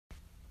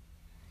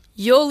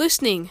You're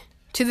listening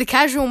to the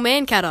Casual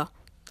Mancatter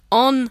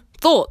on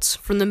Thoughts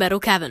from the Metal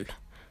Cavern.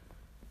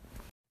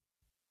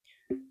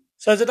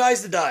 So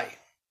today's the day.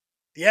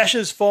 The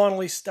Ashes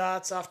finally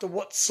starts after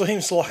what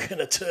seems like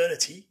an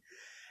eternity.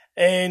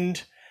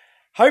 And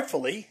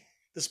hopefully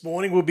this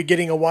morning we'll be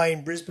getting away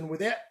in Brisbane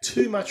without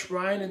too much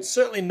rain, and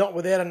certainly not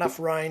without enough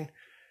rain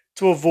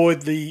to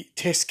avoid the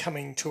test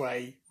coming to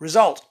a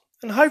result.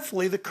 And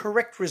hopefully the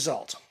correct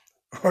result,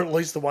 or at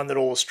least the one that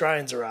all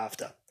Australians are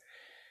after.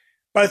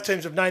 Both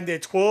teams have named their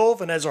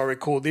 12, and as I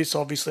record this,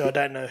 obviously I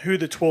don't know who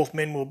the 12th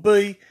men will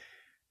be,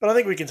 but I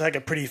think we can take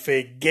a pretty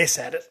fair guess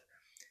at it.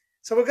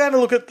 So we're going to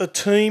look at the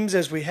teams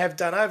as we have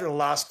done over the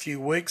last few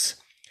weeks,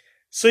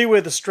 see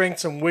where the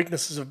strengths and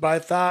weaknesses of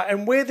both are,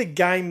 and where the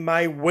game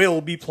may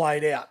well be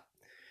played out.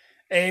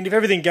 And if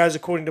everything goes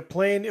according to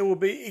plan, it will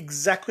be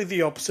exactly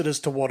the opposite as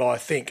to what I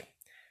think.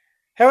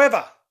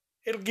 However,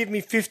 it'll give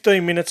me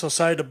 15 minutes or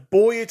so to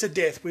bore you to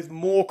death with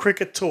more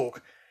cricket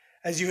talk,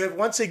 as you have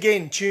once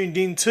again tuned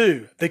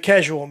into the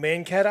Casual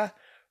Mancatter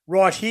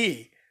right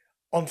here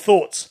on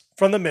Thoughts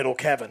from the Metal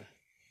Cavern.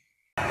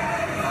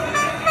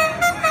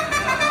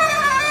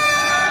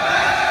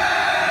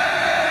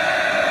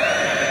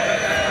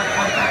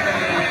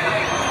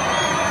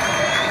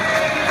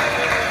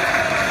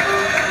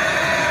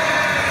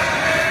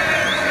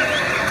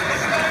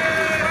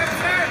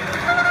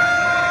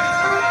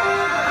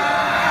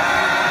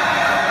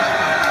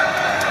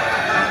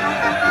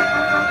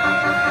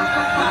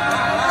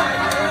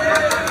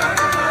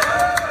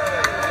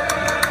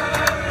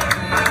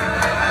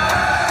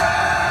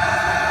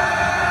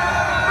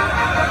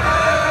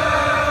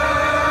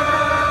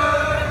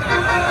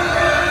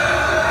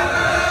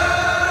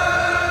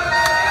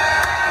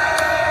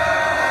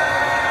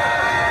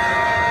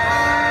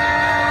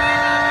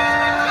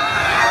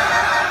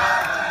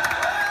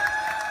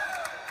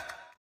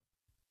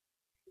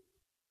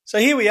 So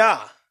here we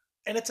are,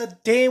 and it's a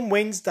damn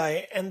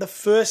Wednesday, and the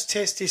first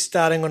test is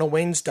starting on a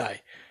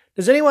Wednesday.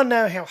 Does anyone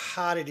know how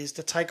hard it is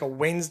to take a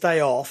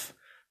Wednesday off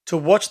to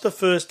watch the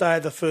first day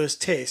of the first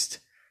test,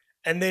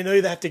 and then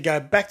either have to go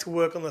back to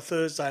work on the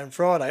Thursday and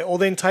Friday, or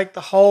then take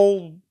the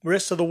whole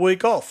rest of the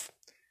week off?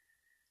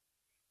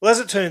 Well, as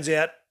it turns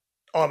out,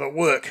 I'm at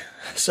work,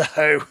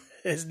 so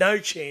there's no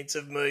chance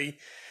of me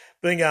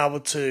being able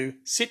to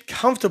sit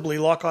comfortably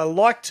like I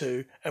like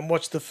to and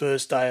watch the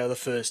first day of the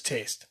first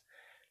test.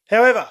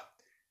 However,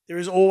 there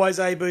is always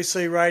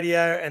ABC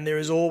radio, and there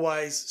is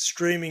always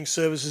streaming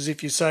services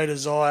if you so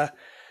desire.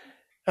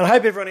 And I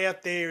hope everyone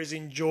out there is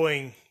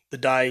enjoying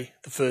the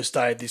first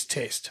day of this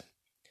test.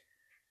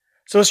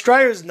 So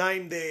Australia has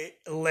named their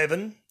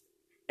 11,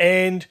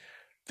 and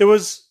there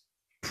was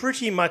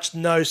pretty much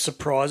no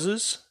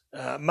surprises.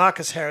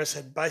 Marcus Harris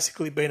had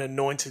basically been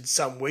anointed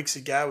some weeks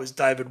ago as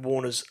David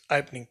Warner's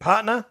opening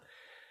partner.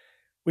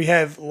 We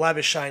have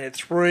Labuschagne at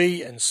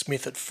 3 and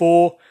Smith at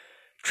 4.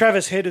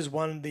 Travis Head has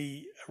won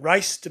the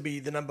race to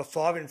be the number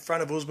 5 in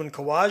front of Usman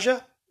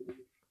Khawaja.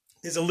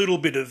 There's a little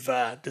bit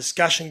of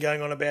discussion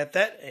going on about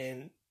that,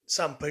 and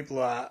some people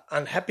are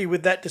unhappy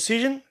with that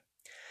decision.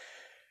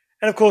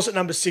 And of course at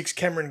number 6,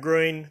 Cameron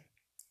Green,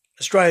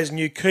 Australia's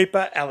new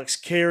keeper, Alex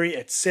Carey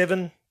at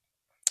 7.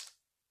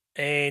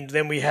 And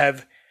then we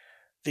have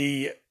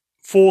the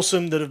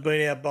foursome that have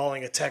been our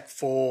bowling attack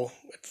for,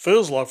 it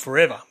feels like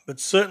forever, but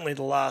certainly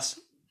the last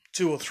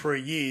 2 or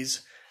 3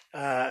 years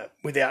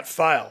without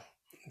fail.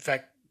 In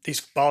fact,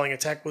 this bowling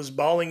attack was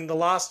bowling the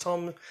last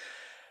time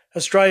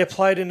Australia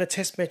played in a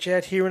test match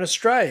out here in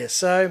Australia.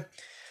 So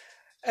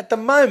at the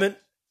moment,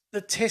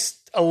 the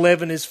test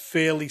 11 is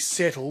fairly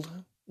settled.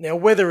 Now,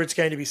 whether it's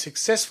going to be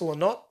successful or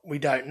not, we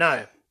don't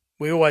know.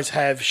 We always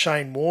have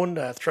Shane Warne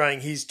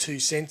throwing his 2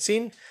 cents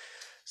in.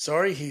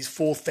 He's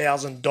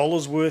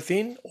 $4,000 worth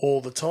in all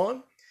the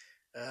time.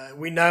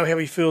 We know how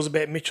he feels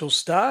about Mitchell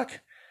Starc.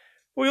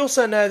 We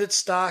also know that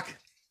Starc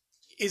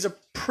is a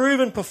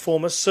proven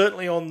performer,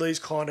 certainly on these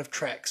kind of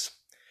tracks.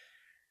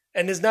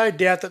 And there's no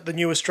doubt that the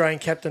new Australian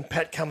captain,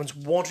 Pat Cummins,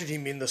 wanted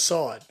him in the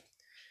side.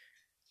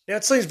 Now,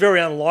 it seems very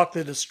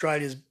unlikely that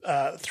Australia's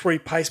 3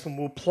 pacemen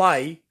will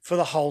play for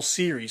the whole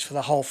series, for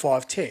the whole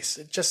 5 tests.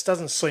 It just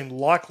doesn't seem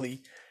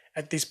likely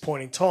at this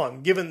point in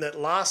time, given that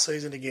last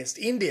season against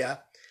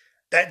India,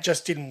 that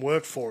just didn't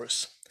work for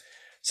us.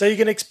 So you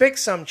can expect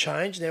some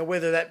change. Now,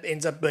 whether that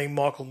ends up being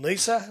Michael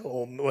Neser,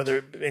 or whether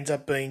it ends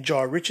up being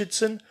Jai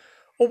Richardson,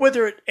 or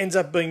whether it ends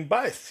up being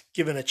both,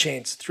 given a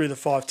chance through the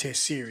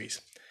 5-test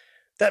series.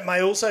 That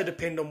may also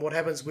depend on what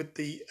happens with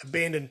the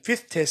abandoned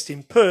 5th test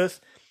in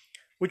Perth,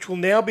 which will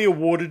now be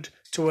awarded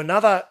to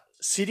another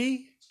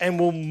city and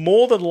will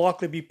more than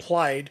likely be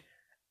played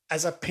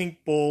as a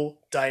pink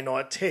ball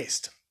day-night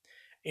test,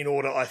 in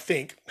order, I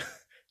think,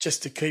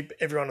 just to keep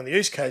everyone on the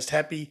East Coast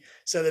happy,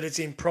 so that it's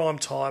in prime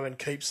time and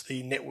keeps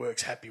the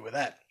networks happy with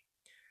that.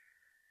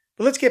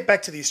 But let's get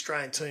back to the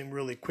Australian team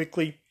really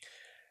quickly.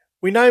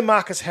 We know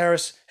Marcus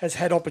Harris has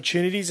had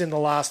opportunities in the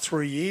last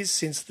 3 years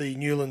since the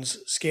Newlands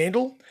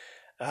scandal.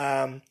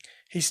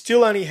 He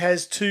still only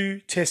has 2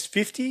 Test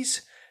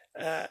 50s,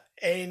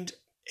 and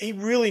he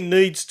really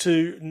needs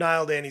to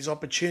nail down his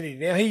opportunity.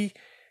 Now, he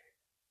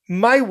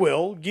may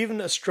well,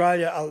 given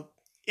Australia,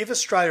 if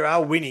Australia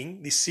are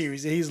winning this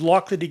series, he's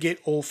likely to get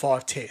all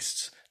 5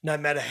 tests, no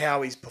matter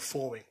how he's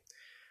performing.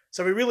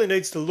 So he really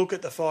needs to look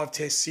at the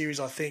 5-test series,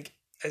 I think,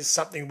 as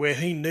something where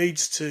he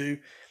needs to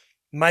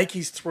make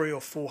his 300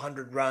 or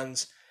 400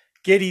 runs,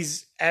 get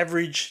his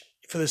average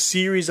for the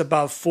series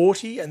above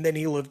 40, and then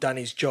he'll have done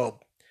his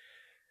job.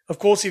 Of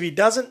course, if he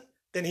doesn't,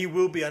 then he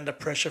will be under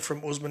pressure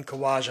from Usman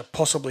Khawaja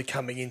possibly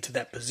coming into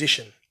that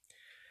position.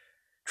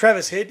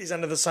 Travis Head is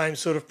under the same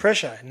sort of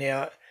pressure.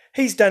 Now,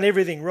 he's done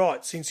everything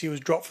right since he was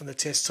dropped from the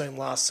Test team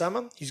last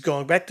summer. He's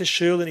gone back to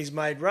Shield and he's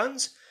made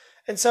runs,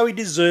 and so he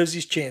deserves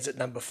his chance at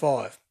number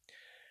 5.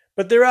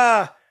 But there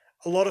are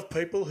a lot of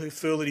people who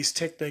feel that his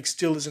technique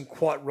still isn't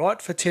quite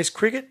right for Test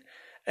cricket,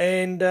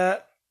 and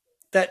that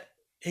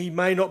he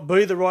may not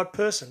be the right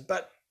person.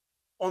 But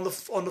on the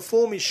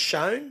form he's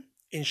shown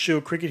in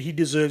Shield cricket, he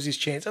deserves his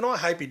chance, and I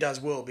hope he does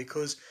well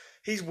because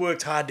he's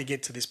worked hard to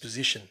get to this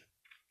position.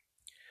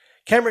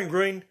 Cameron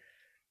Green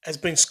has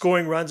been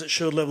scoring runs at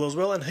Shield level as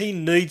well, and he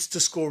needs to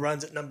score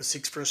runs at number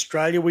 6 for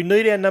Australia. We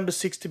need our number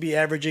 6 to be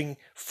averaging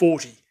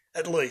 40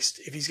 at least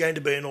if he's going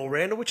to be an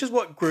all-rounder, which is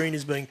what Green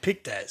is being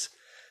picked as.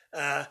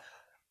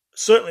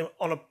 Certainly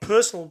on a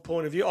personal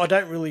point of view, I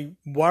don't really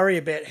worry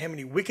about how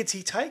many wickets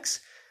he takes,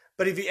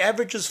 but if he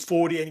averages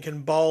 40 and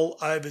can bowl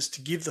overs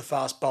to give the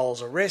fast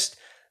bowlers a rest,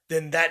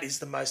 then that is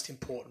the most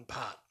important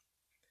part.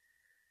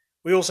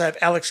 We also have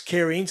Alex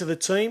Carey into the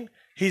team.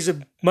 His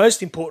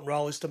most important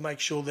role is to make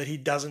sure that he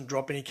doesn't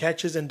drop any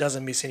catches and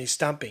doesn't miss any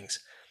stumpings.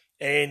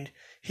 And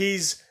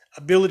his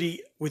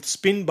ability with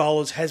spin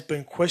bowlers has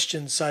been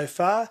questioned so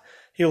far.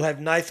 He'll have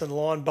Nathan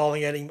Lyon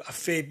bowling at him a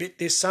fair bit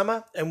this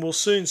summer, and we'll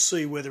soon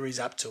see whether he's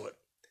up to it.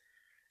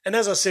 And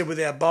as I said with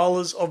our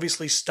bowlers,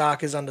 obviously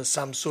Stark is under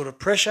some sort of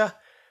pressure,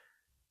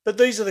 but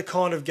these are the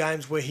kind of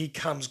games where he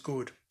comes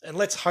good. And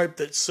let's hope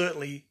that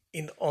certainly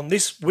on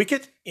this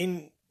wicket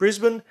in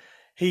Brisbane,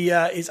 he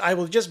is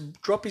able to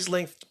just drop his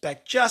length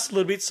back just a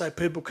little bit so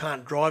people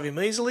can't drive him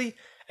easily,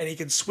 and he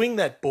can swing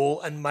that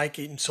ball and make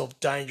himself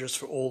dangerous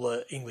for all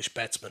the English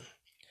batsmen.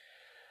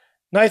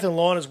 Nathan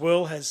Lyon as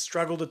well has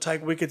struggled to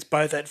take wickets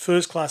both at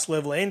first-class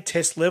level and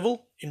test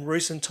level in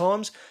recent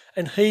times,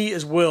 and he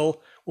as well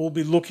will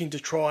be looking to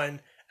try and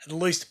at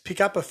least pick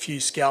up a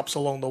few scalps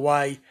along the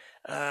way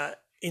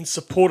in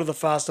support of the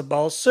faster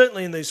bowlers,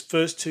 certainly in these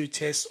first 2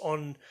 tests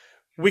on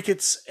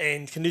wickets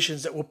and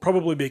conditions that will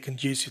probably be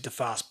conducive to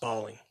fast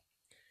bowling.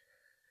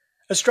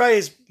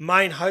 Australia's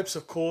main hopes,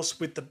 of course,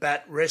 with the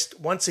bat rest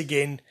once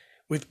again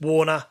with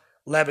Warner,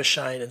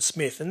 Labuschagne and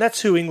Smith, and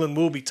that's who England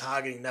will be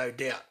targeting, no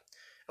doubt.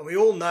 And we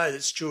all know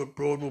that Stuart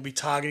Broad will be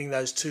targeting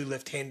those 2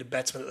 left-handed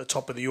batsmen at the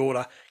top of the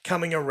order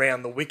coming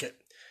around the wicket.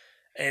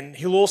 And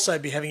he'll also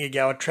be having a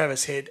go at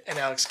Travis Head and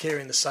Alex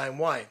Carey in the same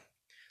way.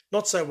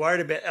 Not so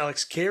worried about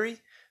Alex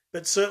Carey,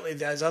 but certainly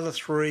those other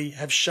 3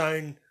 have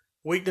shown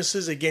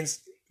weaknesses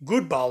against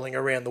good bowling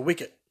around the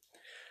wicket.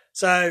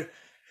 So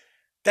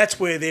that's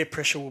where their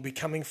pressure will be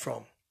coming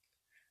from.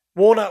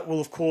 Warner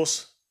will, of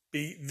course,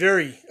 be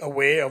very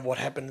aware of what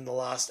happened in the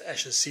last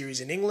Ashes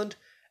series in England,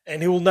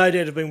 and he will no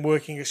doubt have been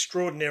working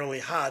extraordinarily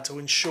hard to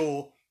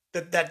ensure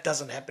that that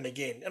doesn't happen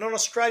again. And on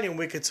Australian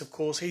wickets, of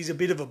course, he's a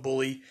bit of a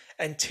bully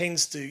and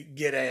tends to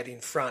get out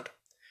in front.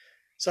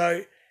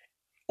 So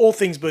all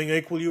things being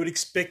equal, you would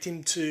expect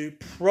him to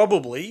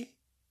probably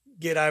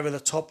get over the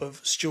top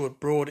of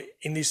Stuart Broad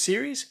in this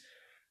series.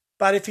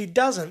 But if he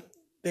doesn't,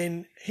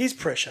 then his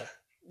pressure,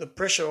 the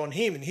pressure on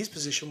him in his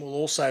position will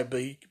also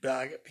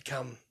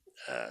become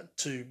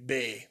to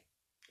bear.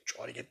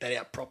 Try to get that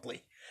out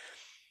properly.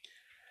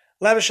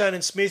 Labuschagne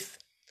and Smith.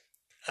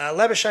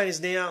 Labuschagne is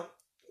now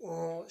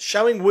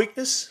showing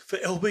weakness for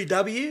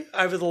LBW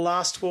over the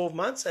last 12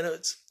 months, and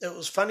it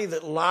was funny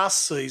that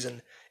last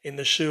season in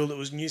the Shield it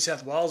was New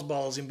South Wales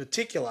bowlers in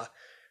particular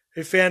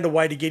who found a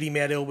way to get him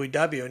out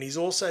LBW, and he's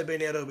also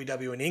been out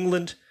LBW in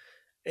England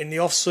in the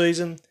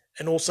off-season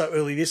and also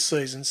early this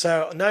season,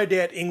 so no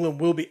doubt England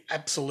will be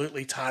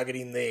absolutely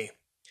targeting there.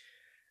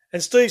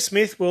 And Steve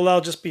Smith, well, they'll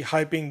just be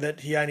hoping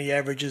that he only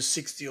averages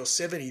 60 or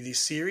 70 this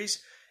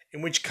series,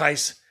 in which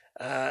case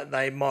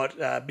they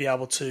might be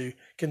able to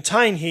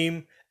contain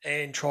him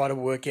and try to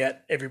work out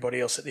everybody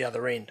else at the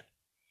other end.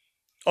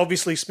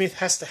 Obviously, Smith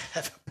has to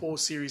have a poor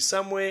series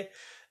somewhere.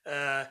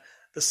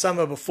 The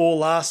summer before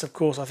last, of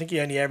course, I think he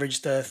only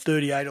averaged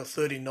 38 or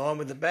 39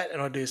 with the bat,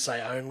 and I do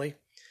say only,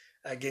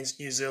 against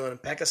New Zealand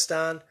and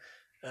Pakistan.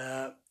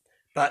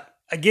 But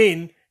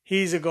again,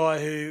 he's a guy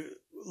who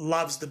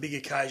loves the big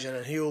occasion,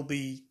 and he'll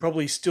be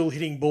probably still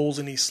hitting balls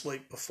in his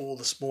sleep before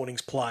this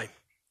morning's play.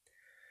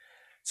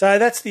 So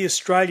that's the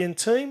Australian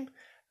team.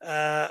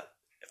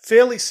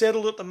 Fairly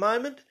settled at the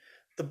moment.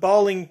 The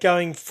bowling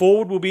going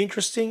forward will be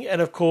interesting, and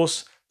of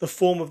course the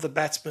form of the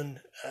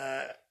batsmen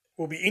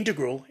will be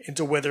integral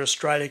into whether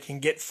Australia can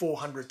get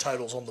 400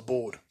 totals on the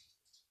board.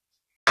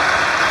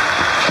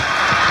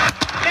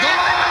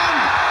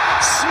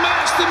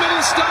 Smashed the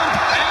middle stump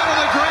out of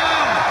the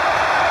ground.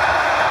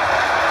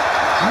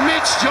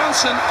 Mitch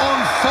Johnson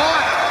on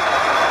fire.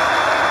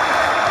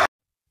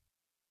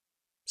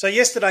 So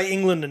yesterday,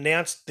 England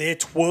announced their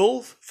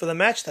 12 for the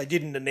match. They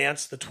didn't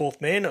announce the 12th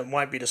man. It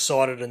won't be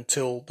decided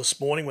until this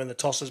morning when the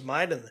toss is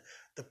made and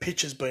the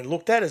pitch has been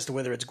looked at as to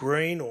whether it's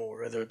green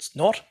or whether it's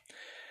not.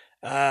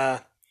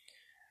 Their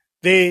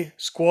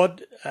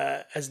squad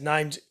has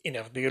names in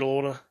alphabetical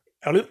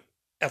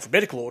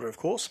order, of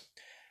course.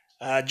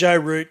 Joe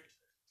Root,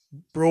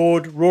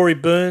 Broad, Rory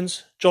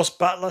Burns, Josh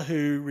Butler,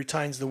 who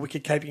retains the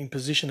wicket-keeping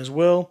position as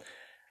well,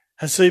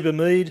 Hasib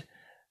Ahmed,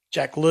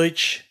 Jack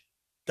Leach,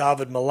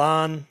 David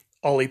Malan,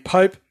 Ollie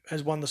Pope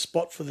has won the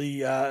spot for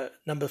the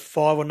number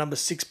 5 or number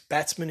 6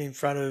 batsman in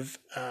front of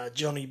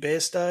Johnny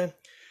Bairstow,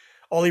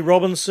 Ollie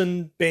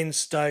Robinson, Ben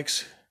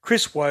Stokes,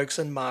 Chris Wokes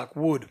and Mark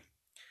Wood.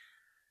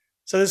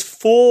 So there's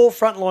 4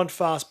 frontline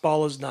fast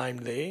bowlers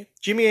named there.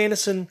 Jimmy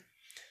Anderson,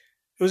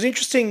 it was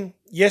interesting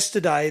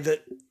yesterday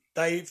that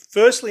they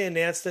firstly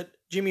announced that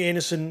Jimmy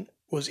Anderson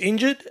was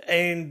injured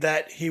and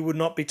that he would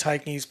not be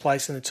taking his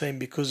place in the team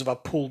because of a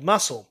pulled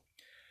muscle.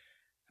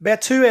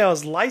 About 2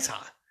 hours later,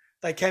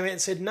 they came out and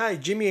said, no,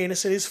 Jimmy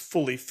Anderson is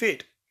fully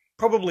fit.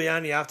 Probably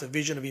only after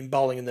vision of him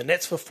bowling in the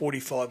nets for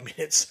 45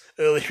 minutes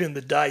earlier in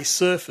the day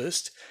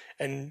surfaced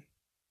and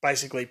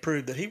basically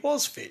proved that he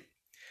was fit.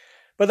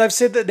 But they've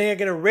said that they're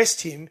going to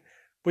rest him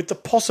with the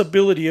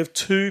possibility of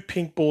 2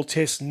 pink ball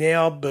tests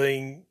now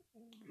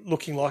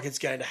looking like it's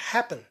going to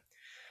happen.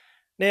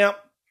 Now,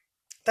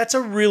 that's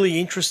a really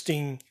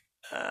interesting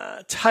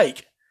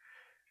take.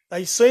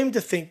 They seem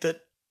to think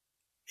that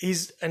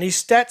his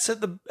stats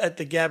at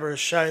the Gabba have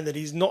shown that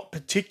he's not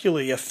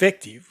particularly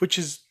effective, which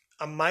is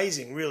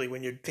amazing, really,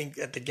 when you'd think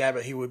at the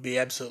Gabba he would be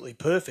absolutely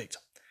perfect.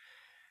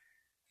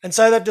 And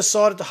so they've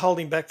decided to hold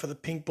him back for the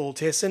pink ball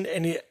test,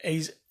 and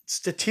his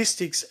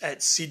statistics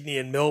at Sydney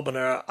and Melbourne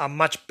are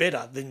much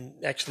better than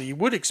actually you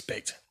would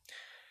expect.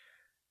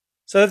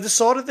 So they've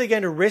decided they're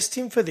going to rest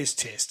him for this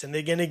test, and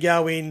they're going to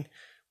go in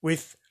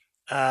with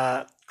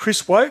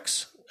Chris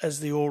Wokes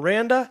as the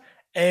all-rounder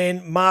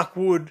and Mark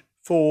Wood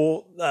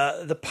for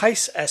the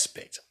pace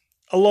aspect,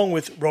 along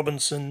with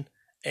Robinson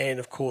and,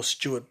 of course,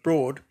 Stuart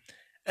Broad.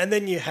 And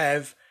then you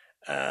have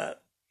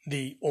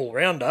the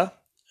all-rounder,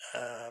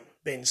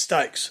 Ben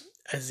Stokes,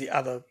 as the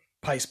other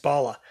pace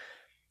bowler.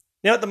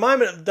 Now, at the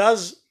moment, it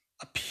does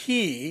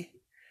appear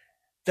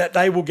that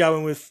they will go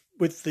in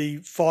with the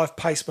 5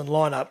 paceman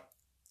lineup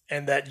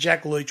and that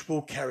Jack Leach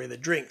will carry the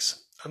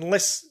drinks.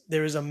 Unless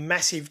there is a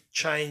massive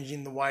change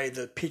in the way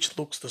the pitch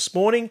looks this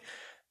morning,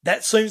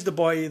 that seems to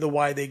be the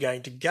way they're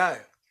going to go.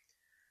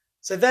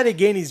 So that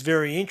again is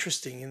very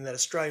interesting in that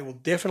Australia will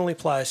definitely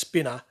play a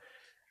spinner,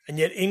 and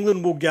yet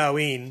England will go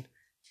in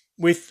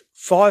with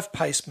 5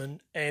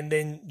 pacemen and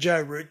then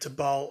Joe Root to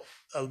bowl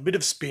a bit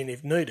of spin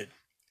if needed.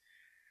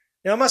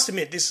 Now, I must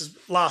admit, this is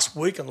last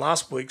week and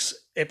last week's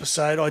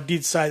episode, I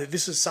did say that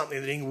this is something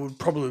that England would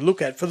probably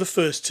look at for the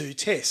first 2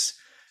 tests,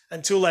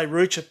 until they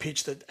reach a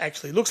pitch that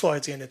actually looks like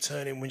it's going to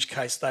turn, in which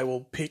case they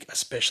will pick a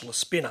specialist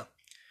spinner.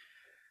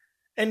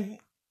 And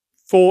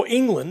for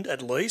England,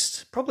 at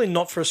least, probably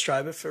not for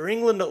Australia, but for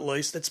England at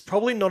least, that's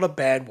probably not a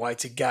bad way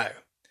to go.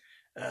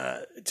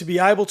 To be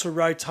able to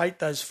rotate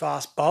those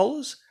fast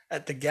bowlers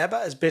at the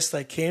Gabba as best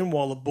they can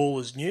while the ball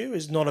is new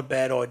is not a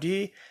bad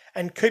idea,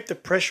 and keep the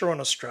pressure on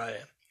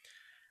Australia.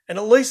 And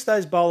at least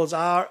those bowlers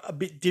are a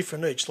bit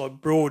different each.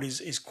 Like Broad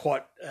is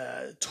quite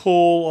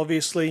tall,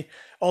 obviously.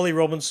 Ollie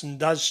Robinson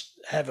does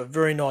have a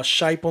very nice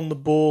shape on the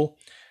ball.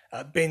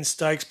 Ben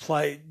Stokes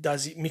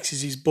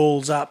mixes his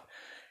balls up.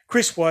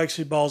 Chris Wokes,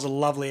 who bowls a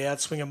lovely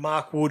outswinger.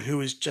 Mark Wood, who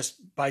is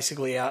just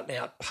basically out and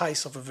out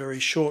pace off a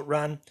very short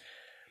run.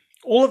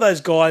 All of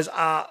those guys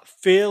are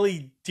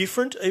fairly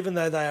different, even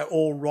though they are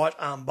all right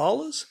arm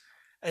bowlers.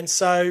 And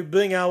so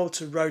being able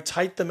to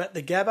rotate them at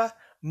the Gabba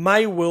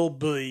may well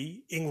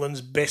be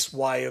England's best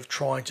way of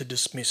trying to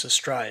dismiss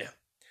Australia.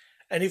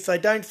 And if they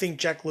don't think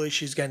Jack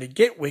Leach is going to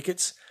get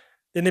wickets,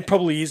 then there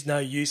probably is no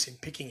use in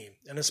picking him.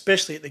 And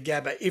especially at the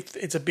Gabba, if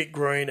it's a bit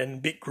green and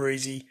a bit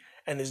greasy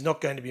and there's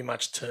not going to be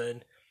much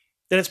turn,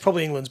 then it's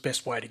probably England's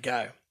best way to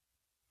go.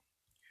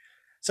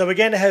 So we're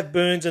going to have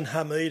Burns and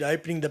Hameed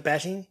opening the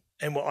batting,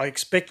 and what I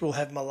expect we'll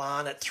have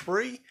Malan at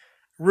 3,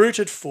 Root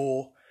at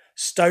 4,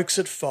 Stokes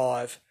at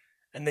 5,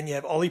 and then you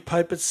have Ollie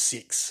Pope at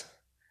 6,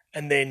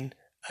 and then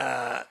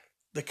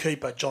the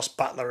keeper, Josh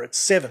Butler, at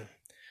 7.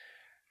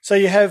 So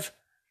you have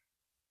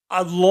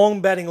a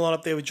long batting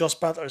lineup there with Josh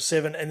Butler at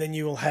 7, and then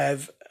you will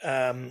have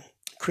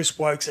Chris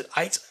Wokes at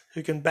 8,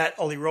 who can bat.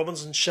 Ollie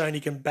Robinson shown he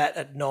can bat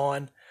at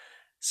 9.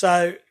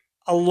 So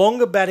a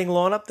longer batting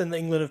lineup than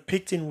England have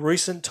picked in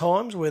recent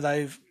times, when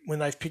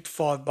they've picked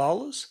 5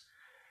 bowlers.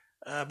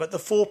 But the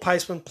 4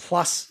 pacemen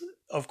plus,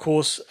 of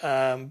course,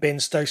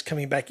 Ben Stokes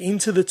coming back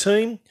into the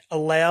team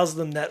allows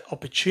them that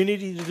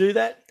opportunity to do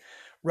that,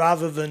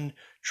 rather than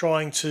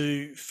trying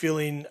to fill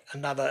in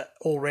another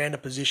all-rounder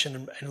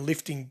position and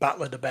lifting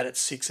Butler to bat at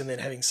 6 and then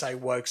having, say,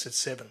 Wokes at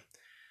 7.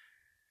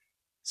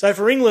 So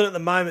for England at the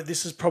moment,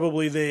 this is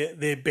probably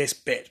their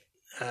best bet.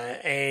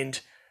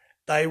 And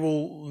they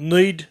will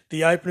need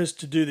the openers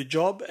to do the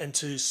job and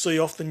to see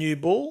off the new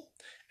ball,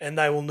 and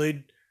they will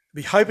need to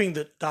be hoping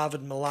that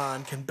David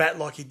Malan can bat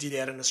like he did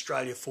out in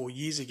Australia 4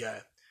 years ago.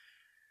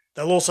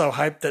 They'll also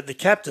hope that the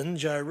captain,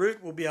 Joe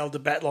Root, will be able to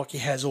bat like he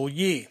has all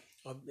year.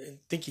 I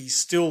think he's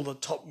still the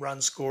top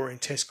run scorer in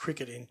Test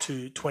cricket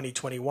into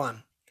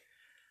 2021.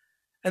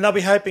 And they'll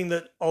be hoping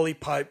that Ollie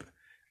Pope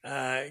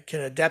can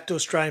adapt to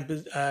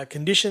Australian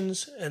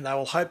conditions, and they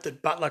will hope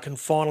that Buttler can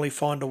finally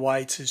find a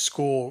way to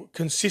score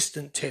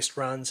consistent Test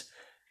runs.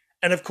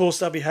 And of course,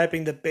 they'll be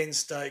hoping that Ben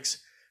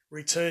Stokes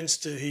returns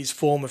to his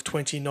form of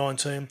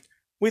 2019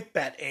 with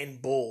bat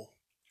and ball.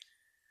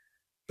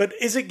 But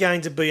is it going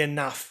to be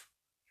enough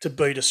to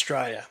beat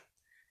Australia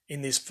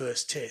in this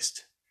first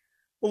Test?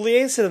 Well, the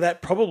answer to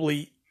that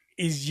probably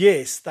is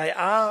yes. They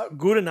are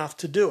good enough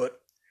to do it,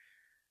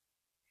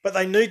 but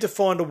they need to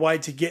find a way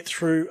to get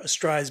through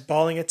Australia's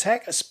bowling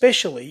attack,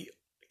 especially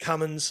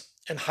Cummins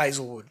and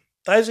Hazlewood.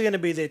 Those are going to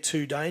be their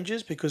two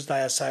dangers because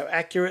they are so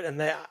accurate, and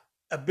their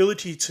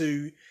ability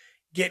to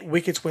get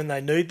wickets when they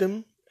need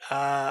them,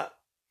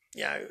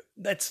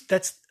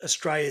 that's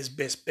Australia's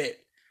best bet.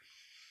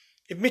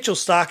 If Mitchell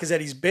Starc is at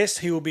his best,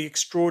 he will be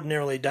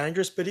extraordinarily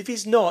dangerous, but if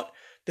he's not,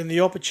 then the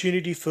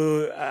opportunity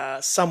for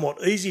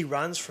somewhat easy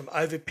runs from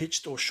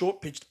over-pitched or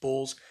short-pitched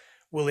balls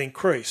will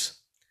increase.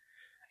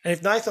 And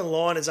if Nathan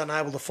Lyon is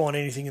unable to find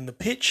anything in the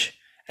pitch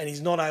and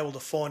he's not able to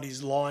find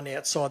his line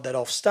outside that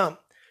off stump,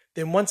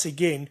 then once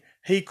again,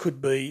 he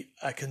could be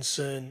a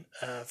concern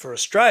for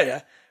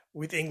Australia,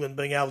 with England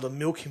being able to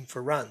milk him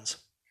for runs.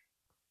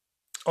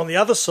 On the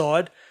other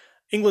side,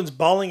 England's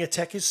bowling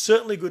attack is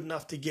certainly good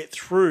enough to get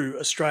through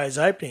Australia's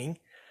opening,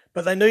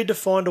 but they need to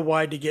find a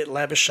way to get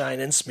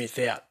Labuschagne and Smith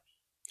out.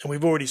 And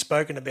we've already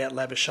spoken about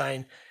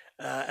Labuschagne,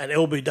 an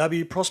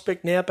LBW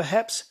prospect now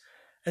perhaps,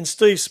 and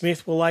Steve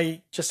Smith, well,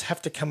 they just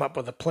have to come up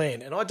with a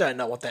plan. And I don't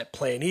know what that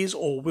plan is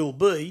or will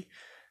be,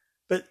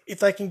 but if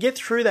they can get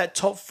through that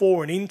top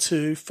four and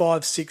into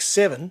 5, 6,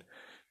 7,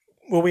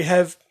 well, we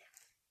have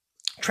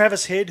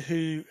Travis Head,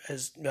 who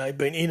has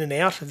been in and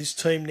out of this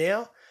team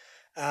now.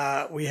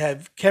 We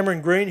have Cameron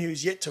Green,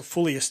 who's yet to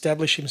fully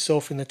establish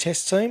himself in the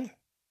Test team.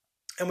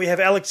 And we have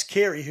Alex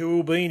Carey, who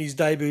will be in his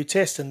debut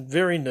Test and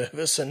very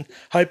nervous and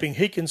hoping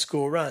he can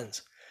score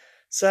runs.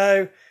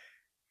 So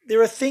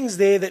there are things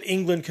there that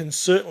England can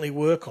certainly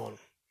work on.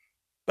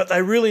 But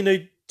they really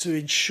need to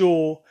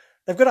ensure,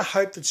 they've got to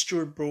hope that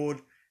Stuart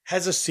Broad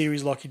has a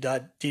series like he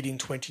did in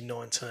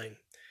 2019.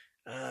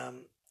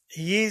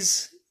 He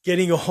is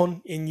getting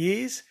on in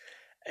years,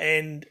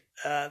 and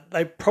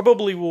they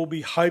probably will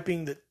be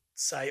hoping that,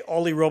 say,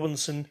 Ollie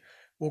Robinson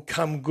will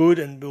come good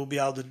and will be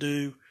able to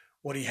do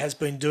what he has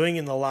been doing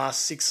in the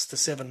last 6 to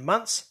 7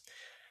 months.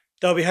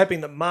 They'll be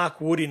hoping that Mark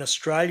Wood in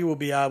Australia will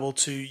be able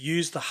to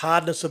use the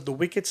hardness of the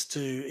wickets to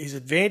his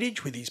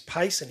advantage with his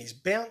pace and his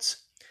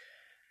bounce.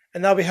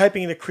 And they'll be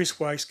hoping that Chris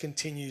Wokes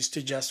continues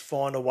to just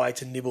find a way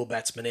to nibble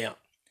batsmen out.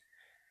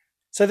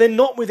 So they're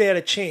not without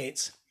a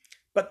chance,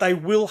 but they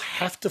will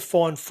have to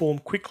find form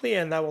quickly,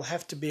 and they will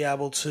have to be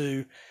able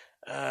to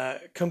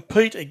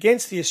compete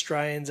against the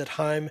Australians at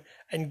home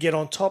and get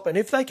on top. And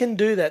if they can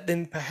do that,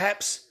 then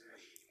perhaps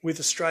with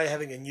Australia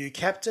having a new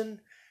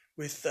captain,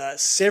 with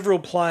several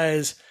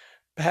players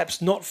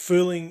perhaps not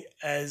feeling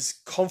as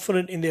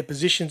confident in their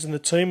positions in the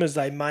team as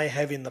they may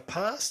have in the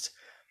past,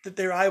 that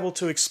they're able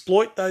to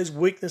exploit those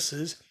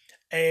weaknesses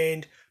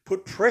and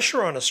put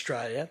pressure on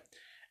Australia.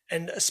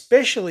 And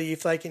especially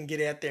if they can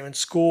get out there and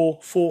score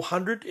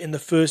 400 in the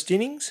first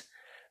innings,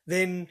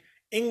 then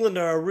England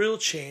are a real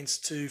chance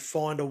to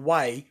find a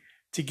way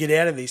to get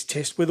out of this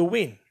Test with a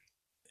win.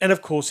 And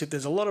of course, if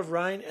there's a lot of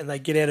rain and they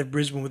get out of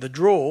Brisbane with a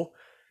draw,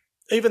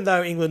 even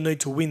though England need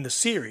to win the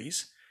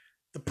series,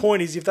 the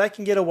point is if they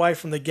can get away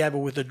from the Gabba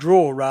with a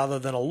draw rather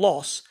than a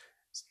loss,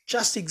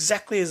 just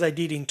exactly as they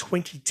did in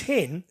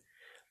 2010,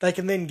 they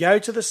can then go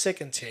to the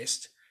second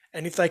Test,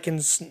 and if they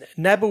can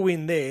nab a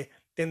win there,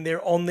 then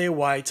they're on their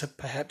way to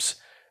perhaps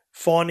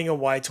finding a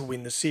way to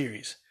win the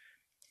series.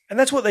 And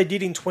that's what they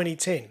did in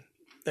 2010.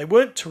 They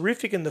weren't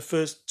terrific in the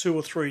first 2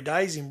 or 3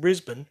 days in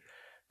Brisbane,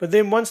 but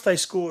then once they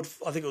scored,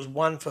 I think it was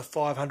 1 for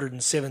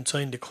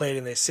 517 declared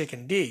in their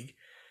second dig,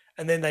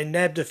 and then they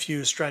nabbed a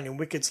few Australian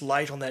wickets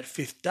late on that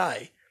 5th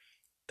day,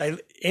 they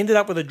ended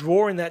up with a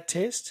draw in that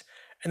Test,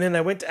 and then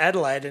they went to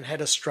Adelaide and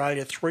had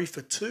Australia 3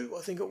 for 2,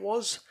 I think it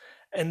was,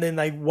 and then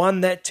they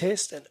won that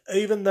Test, and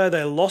even though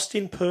they lost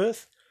in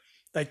Perth,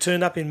 they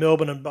turned up in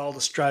Melbourne and bowled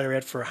Australia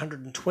out for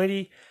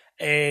 120,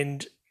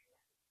 and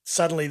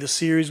suddenly the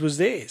series was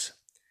theirs.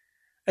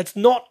 It's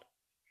not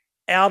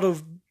out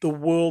of the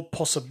world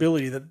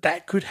possibility that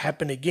that could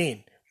happen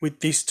again with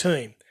this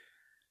team.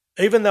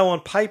 Even though on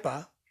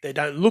paper they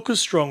don't look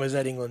as strong as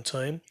that England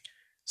team,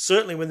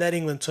 certainly when that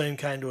England team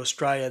came to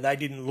Australia, they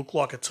didn't look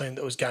like a team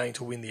that was going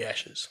to win the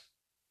Ashes.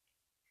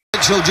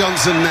 Mitchell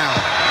Johnson now.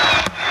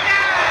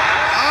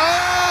 Oh,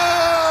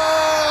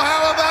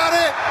 how about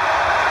it?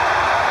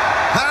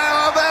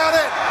 How about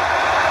it?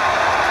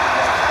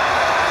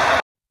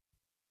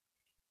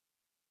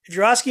 If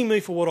you're asking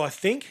me for what I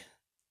think,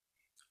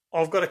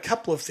 I've got a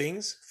couple of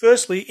things.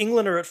 Firstly,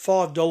 England are at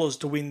 $5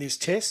 to win this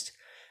Test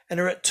and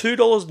are at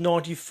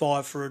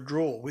 $2.95 for a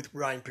draw with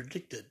rain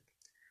predicted.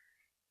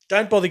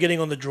 Don't bother getting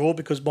on the draw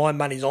because my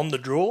money's on the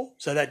draw,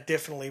 so that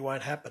definitely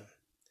won't happen.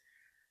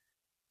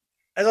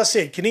 as I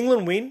said, can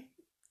England win?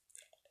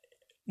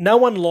 No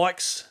one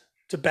likes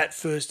to bat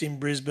first in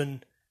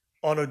Brisbane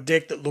on a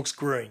deck that looks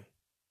green.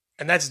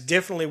 And that's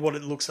definitely what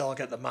it looks like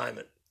at the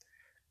moment.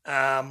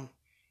 But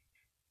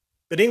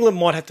England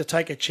might have to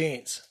take a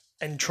chance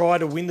and try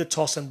to win the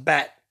toss and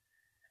bat,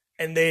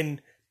 and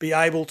then be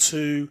able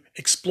to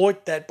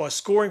exploit that by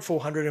scoring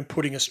 400 and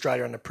putting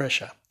Australia under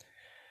pressure.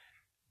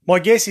 My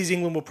guess is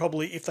England will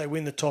probably, if they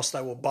win the toss,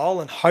 they will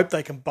bowl and hope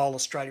they can bowl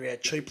Australia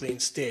out cheaply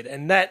instead.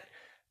 And that,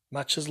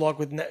 much as like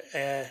with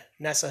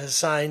Nasser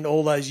Hussain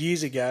all those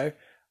years ago,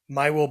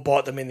 may well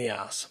bite them in the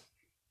arse.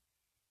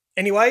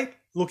 Anyway,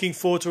 looking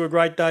forward to a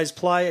great day's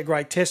play, a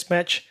great test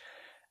match,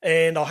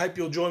 and I hope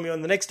you'll join me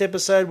on the next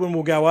episode when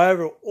we'll go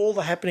over all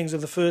the happenings of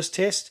the first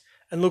test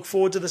and look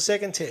forward to the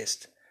second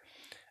test.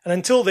 And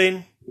until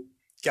then,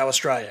 go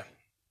Australia.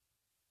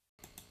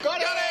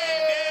 Got it!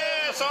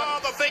 Yes,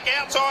 the thick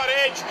outside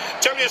edge.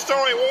 Tell your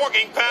story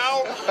walking,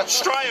 pal.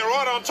 Australia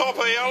right on top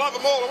here. I love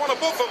them all. I want to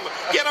book them.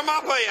 Get them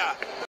up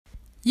here.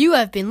 You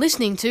have been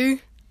listening to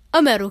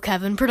a Metal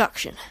Cavern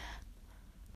production.